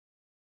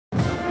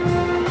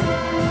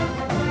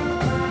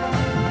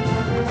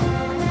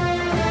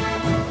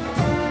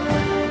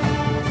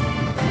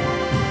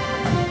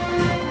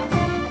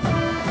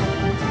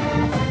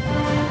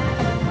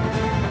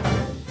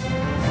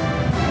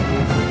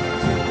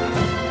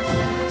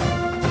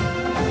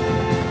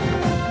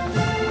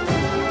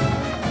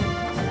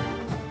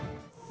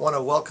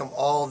welcome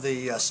all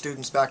the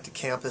students back to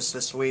campus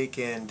this week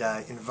and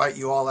invite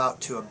you all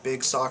out to a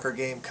big soccer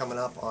game coming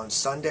up on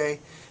Sunday.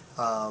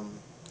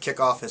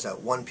 Kickoff is at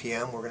 1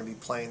 p.m. We're going to be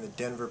playing the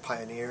Denver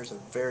Pioneers, a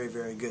very,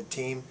 very good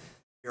team.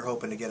 We're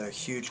hoping to get a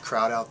huge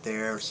crowd out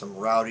there, some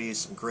rowdies,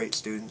 some great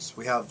students.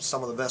 We have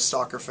some of the best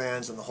soccer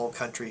fans in the whole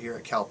country here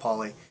at Cal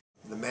Poly.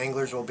 The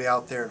Manglers will be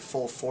out there in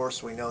full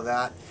force, we know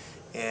that.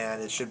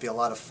 And it should be a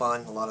lot of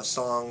fun, a lot of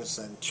songs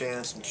and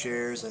chants and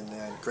cheers and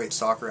great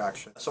soccer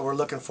action. So we're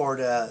looking forward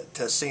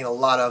to seeing a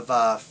lot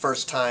of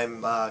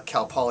first-time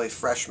Cal Poly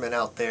freshmen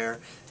out there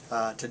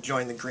to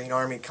join the Green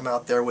Army, come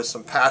out there with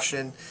some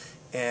passion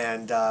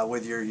and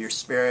with your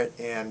spirit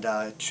and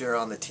cheer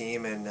on the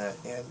team and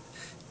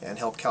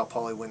help Cal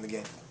Poly win the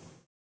game.